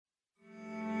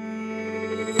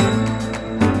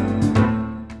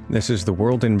This is The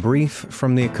World in Brief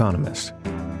from The Economist.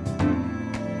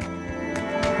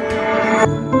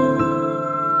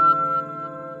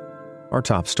 Our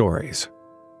top stories.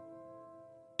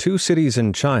 2 cities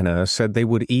in China said they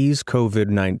would ease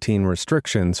COVID-19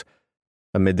 restrictions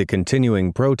amid the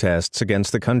continuing protests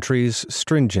against the country's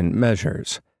stringent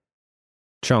measures.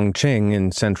 Chongqing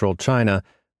in central China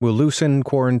will loosen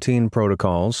quarantine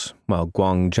protocols, while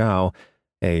Guangzhou,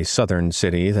 a southern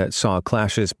city that saw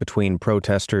clashes between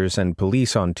protesters and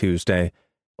police on Tuesday,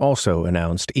 also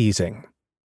announced easing.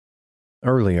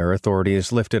 Earlier,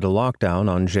 authorities lifted a lockdown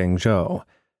on Zhengzhou,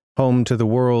 home to the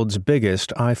world's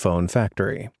biggest iPhone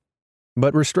factory.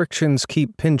 But restrictions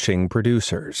keep pinching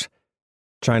producers.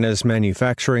 China's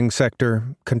manufacturing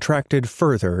sector contracted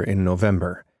further in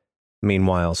November.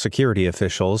 Meanwhile, security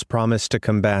officials promised to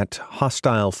combat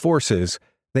hostile forces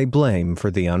they blame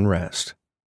for the unrest.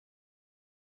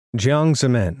 Jiang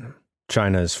Zemin,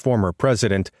 China's former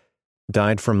president,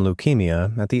 died from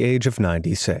leukemia at the age of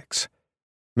 96.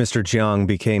 Mr. Jiang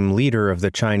became leader of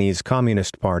the Chinese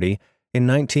Communist Party in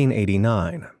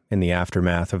 1989 in the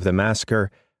aftermath of the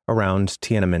massacre around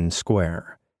Tiananmen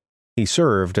Square. He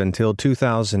served until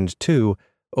 2002,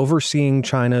 overseeing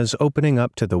China's opening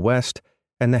up to the West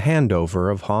and the handover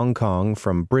of Hong Kong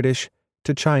from British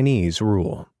to Chinese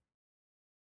rule.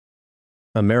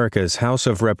 America's House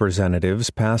of Representatives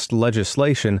passed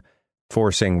legislation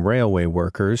forcing railway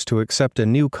workers to accept a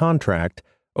new contract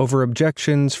over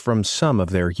objections from some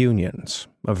of their unions,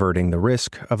 averting the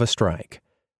risk of a strike.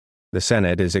 The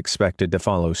Senate is expected to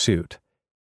follow suit.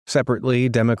 Separately,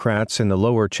 Democrats in the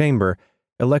lower chamber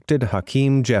elected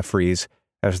Hakeem Jeffries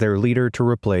as their leader to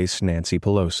replace Nancy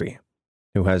Pelosi,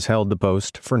 who has held the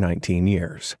post for 19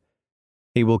 years.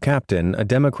 He will captain a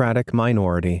Democratic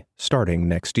minority starting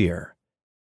next year.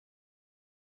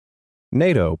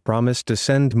 NATO promised to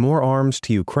send more arms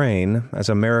to Ukraine as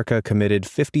America committed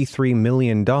 $53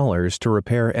 million to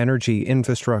repair energy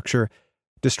infrastructure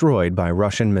destroyed by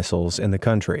Russian missiles in the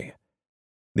country.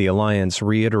 The alliance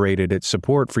reiterated its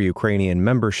support for Ukrainian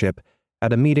membership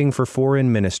at a meeting for foreign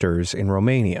ministers in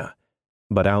Romania,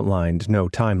 but outlined no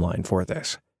timeline for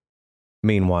this.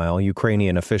 Meanwhile,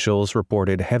 Ukrainian officials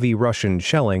reported heavy Russian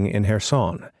shelling in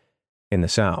Kherson, in the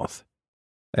south,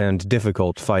 and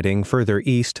difficult fighting further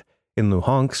east in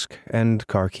Luhansk and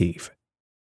Kharkiv.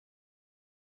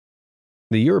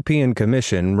 The European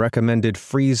Commission recommended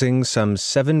freezing some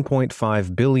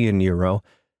 €7.5 billion,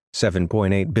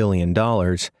 $7.8 billion,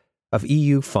 of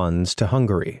EU funds to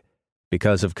Hungary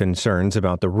because of concerns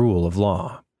about the rule of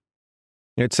law.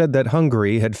 It said that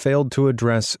Hungary had failed to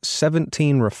address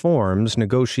 17 reforms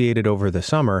negotiated over the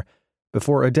summer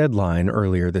before a deadline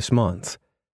earlier this month.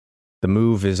 The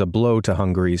move is a blow to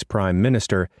Hungary's Prime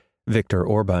Minister, Viktor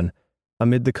Orban,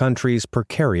 amid the country's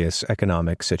precarious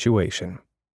economic situation.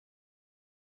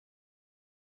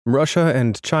 Russia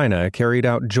and China carried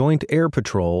out joint air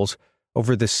patrols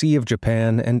over the Sea of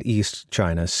Japan and East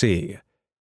China Sea,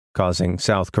 causing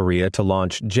South Korea to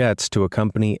launch jets to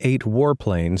accompany 8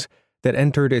 warplanes that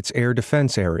entered its air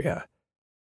defense area.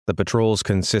 The patrols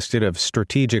consisted of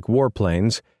strategic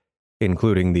warplanes,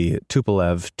 including the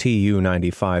Tupolev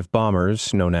Tu-95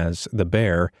 bombers known as the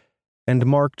Bear, and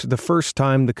marked the first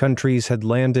time the countries had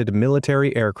landed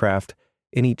military aircraft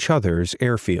in each other's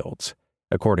airfields,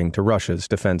 according to Russia's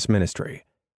defense ministry.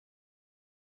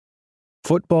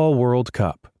 Football World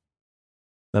Cup.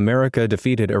 America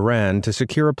defeated Iran to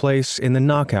secure a place in the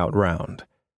knockout round.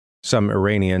 Some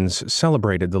Iranians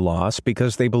celebrated the loss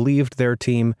because they believed their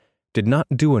team did not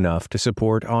do enough to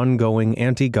support ongoing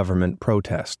anti-government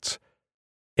protests.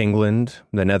 England,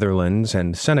 the Netherlands,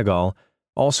 and Senegal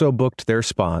also booked their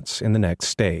spots in the next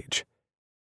stage.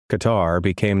 Qatar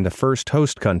became the first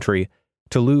host country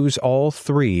to lose all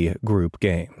 3 group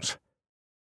games.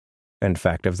 And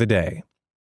fact of the day: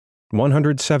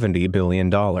 $170 billion,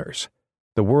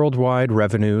 the worldwide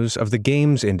revenues of the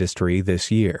games industry this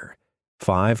year,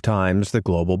 5 times the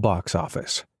global box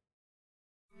office.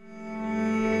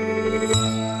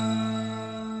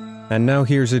 And now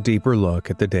here's a deeper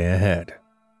look at the day ahead.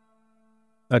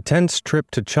 A tense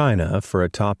trip to China for a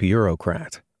top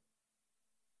Eurocrat.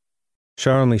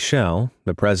 Charles Michel,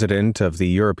 the president of the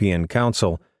European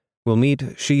Council, will meet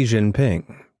Xi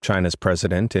Jinping, China's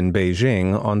president, in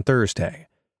Beijing on Thursday.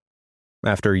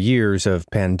 After years of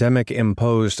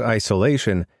pandemic-imposed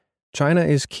isolation, China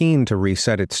is keen to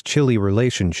reset its chilly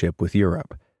relationship with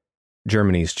Europe.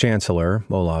 Germany's Chancellor,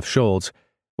 Olaf Scholz,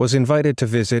 was invited to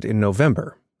visit in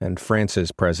November, and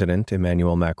France's President,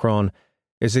 Emmanuel Macron,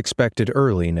 is expected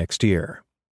early next year.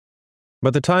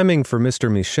 But the timing for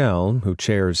Mr. Michel, who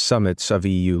chairs summits of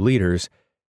EU leaders,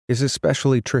 is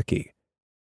especially tricky.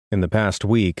 In the past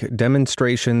week,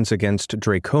 demonstrations against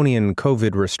draconian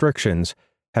COVID restrictions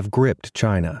have gripped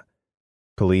China.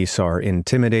 Police are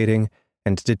intimidating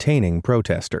and detaining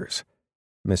protesters.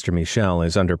 Mr. Michel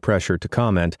is under pressure to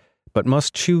comment, but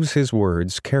must choose his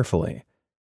words carefully.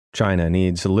 China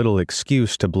needs little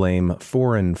excuse to blame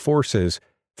foreign forces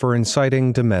for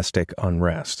inciting domestic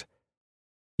unrest.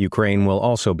 Ukraine will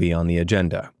also be on the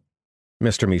agenda.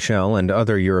 Mr. Michel and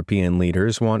other European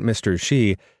leaders want Mr.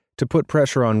 Xi to put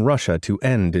pressure on Russia to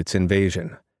end its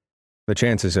invasion. The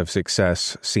chances of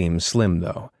success seem slim,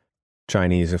 though.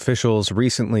 Chinese officials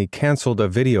recently canceled a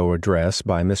video address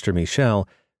by Mr. Michel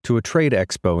to a trade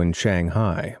expo in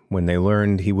Shanghai when they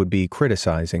learned he would be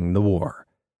criticizing the war.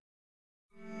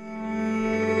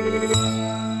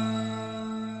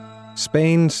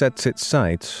 Spain sets its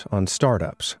sights on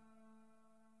startups.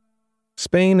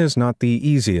 Spain is not the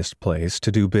easiest place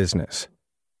to do business.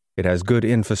 It has good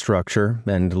infrastructure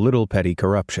and little petty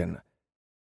corruption.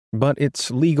 But its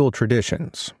legal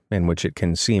traditions, in which it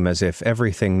can seem as if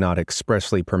everything not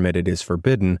expressly permitted is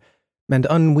forbidden, and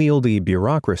unwieldy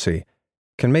bureaucracy,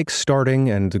 can make starting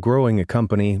and growing a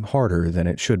company harder than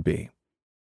it should be.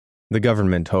 The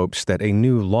government hopes that a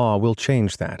new law will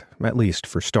change that, at least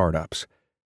for startups.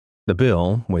 The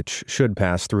bill, which should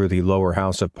pass through the lower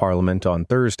house of Parliament on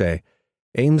Thursday,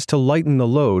 aims to lighten the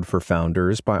load for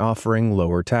founders by offering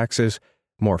lower taxes,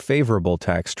 more favorable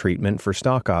tax treatment for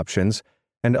stock options,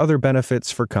 and other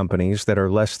benefits for companies that are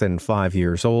less than 5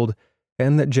 years old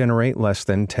and that generate less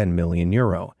than €10 million,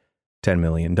 $10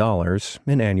 million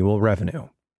in annual revenue.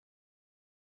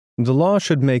 The law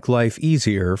should make life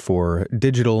easier for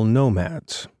digital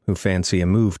nomads who fancy a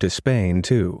move to Spain,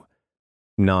 too.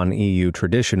 Non-EU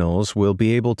traditionals will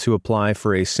be able to apply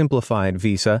for a simplified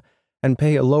visa and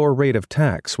pay a lower rate of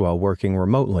tax while working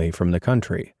remotely from the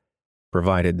country,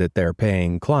 provided that their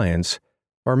paying clients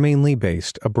are mainly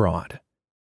based abroad.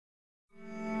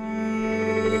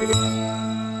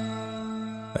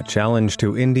 A challenge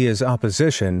to India's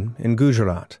opposition in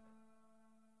Gujarat.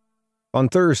 On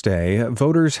Thursday,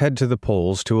 voters head to the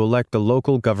polls to elect a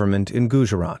local government in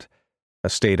Gujarat, a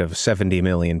state of 70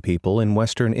 million people in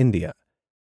western India.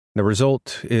 The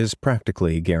result is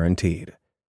practically guaranteed.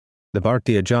 The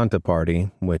Bharatiya Janata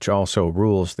Party, which also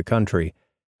rules the country,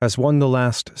 has won the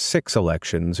last 6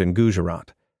 elections in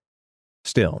Gujarat.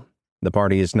 Still, the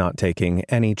party is not taking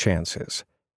any chances.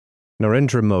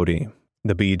 Narendra Modi,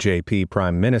 the BJP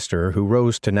Prime Minister who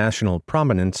rose to national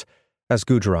prominence as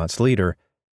Gujarat's leader,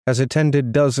 has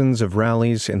attended dozens of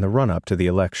rallies in the run-up to the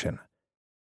election.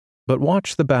 But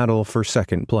watch the battle for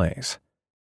second place.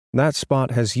 That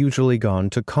spot has usually gone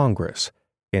to Congress,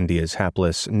 India's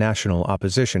hapless national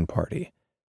opposition party.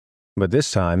 But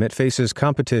this time it faces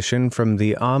competition from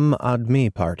the Aam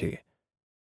Aadmi Party,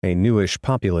 a newish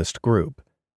populist group.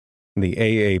 The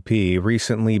AAP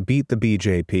recently beat the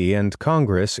BJP and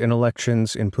Congress in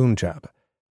elections in Punjab,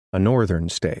 a northern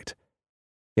state.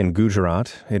 In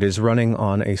Gujarat, it is running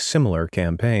on a similar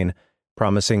campaign,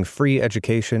 promising free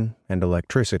education and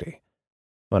electricity.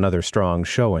 Another strong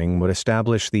showing would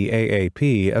establish the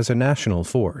AAP as a national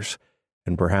force,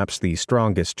 and perhaps the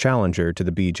strongest challenger to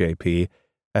the BJP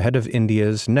ahead of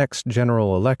India's next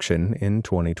general election in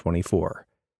 2024.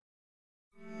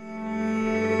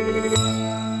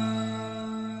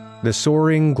 The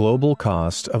soaring global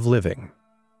cost of living.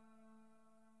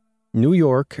 New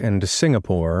York and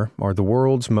Singapore are the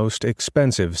world's most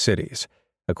expensive cities,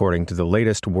 according to the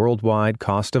latest worldwide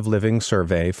cost of living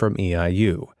survey from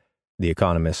EIU, The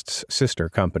Economist's sister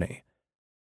company.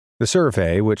 The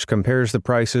survey, which compares the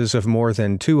prices of more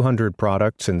than 200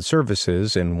 products and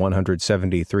services in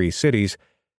 173 cities,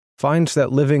 finds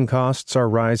that living costs are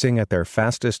rising at their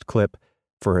fastest clip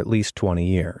for at least 20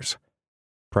 years.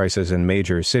 Prices in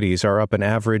major cities are up an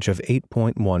average of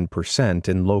 8.1%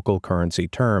 in local currency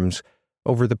terms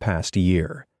over the past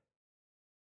year.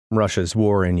 Russia's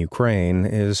war in Ukraine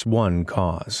is one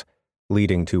cause,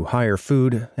 leading to higher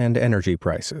food and energy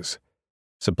prices.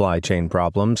 Supply chain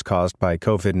problems caused by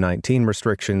COVID-19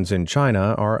 restrictions in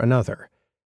China are another.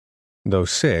 Though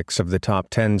 6 of the top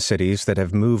 10 cities that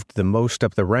have moved the most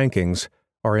up the rankings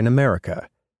are in America,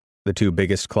 the 2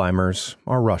 biggest climbers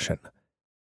are Russian.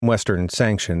 Western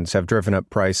sanctions have driven up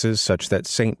prices such that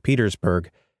St.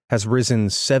 Petersburg has risen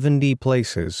 70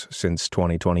 places since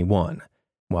 2021,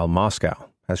 while Moscow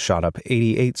has shot up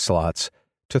 88 slots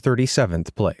to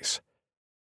 37th place.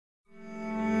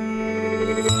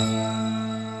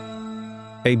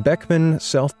 A Beckman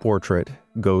self-portrait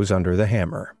goes under the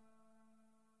hammer.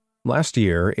 Last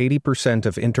year, 80%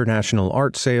 of international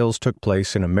art sales took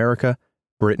place in America,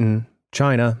 Britain,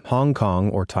 China, Hong Kong,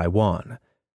 or Taiwan.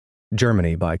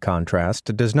 Germany, by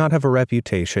contrast, does not have a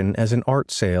reputation as an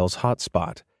art sales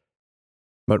hotspot.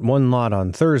 But one lot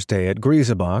on Thursday at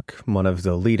Griesebach, one of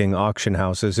the leading auction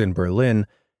houses in Berlin,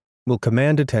 will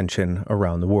command attention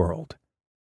around the world.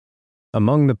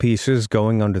 Among the pieces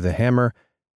going under the hammer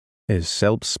is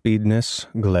Selbstbildnis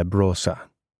Gelb-Rosa,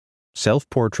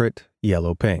 Self-Portrait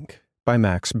Yellow-Pink, by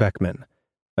Max Beckmann,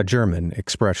 a German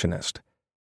expressionist.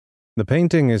 The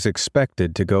painting is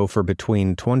expected to go for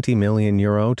between €20 million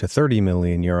to €30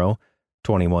 million,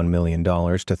 $21 million to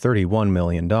 $31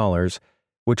 million,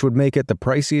 which would make it the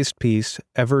priciest piece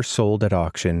ever sold at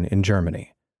auction in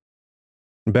Germany.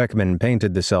 Beckmann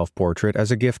painted the self-portrait as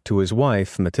a gift to his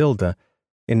wife, Matilda,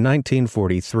 in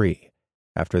 1943,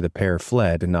 after the pair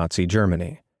fled Nazi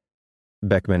Germany.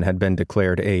 Beckmann had been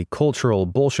declared a cultural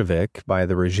Bolshevik by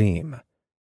the regime.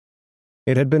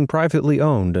 It had been privately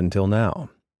owned until now.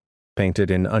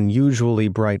 Painted in unusually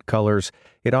bright colors,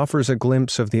 it offers a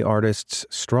glimpse of the artist's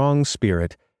strong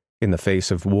spirit in the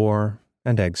face of war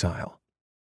and exile.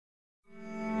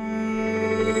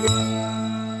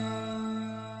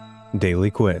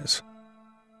 Daily Quiz.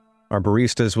 Our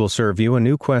baristas will serve you a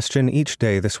new question each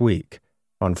day this week.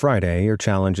 On Friday, your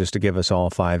challenge is to give us all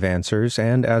 5 answers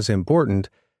and, as important,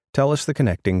 tell us the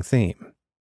connecting theme.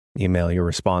 Email your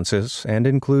responses and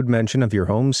include mention of your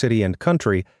home city and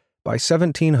country by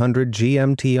 1700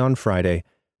 GMT on Friday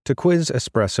to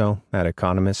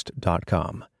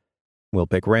quizespresso@economist.com. We'll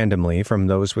pick randomly from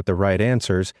those with the right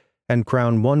answers and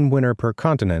crown one winner per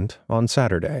continent on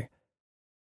Saturday.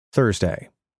 Thursday.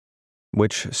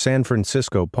 Which San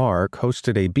Francisco park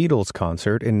hosted a Beatles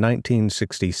concert in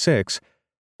 1966,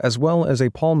 as well as a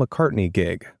Paul McCartney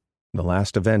gig, the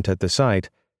last event at the site,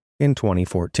 in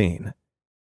 2014.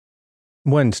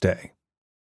 Wednesday.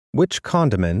 Which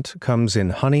condiment comes in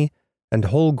honey and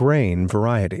whole grain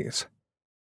varieties?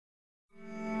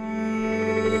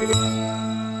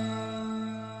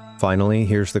 Finally,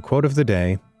 here's the quote of the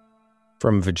day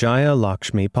from Vijaya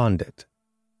Lakshmi Pandit.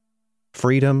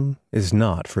 Freedom is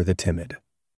not for the timid.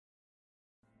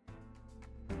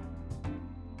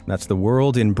 That's the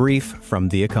world in brief from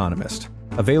The Economist,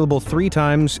 available 3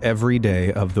 times every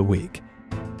day of the week.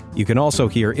 You can also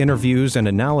hear interviews and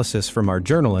analysis from our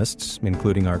journalists,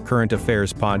 including our current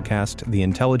affairs podcast, The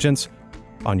Intelligence,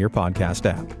 on your podcast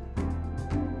app.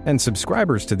 And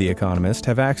subscribers to The Economist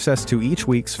have access to each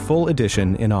week's full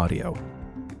edition in audio.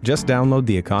 Just download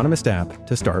the Economist app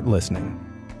to start listening.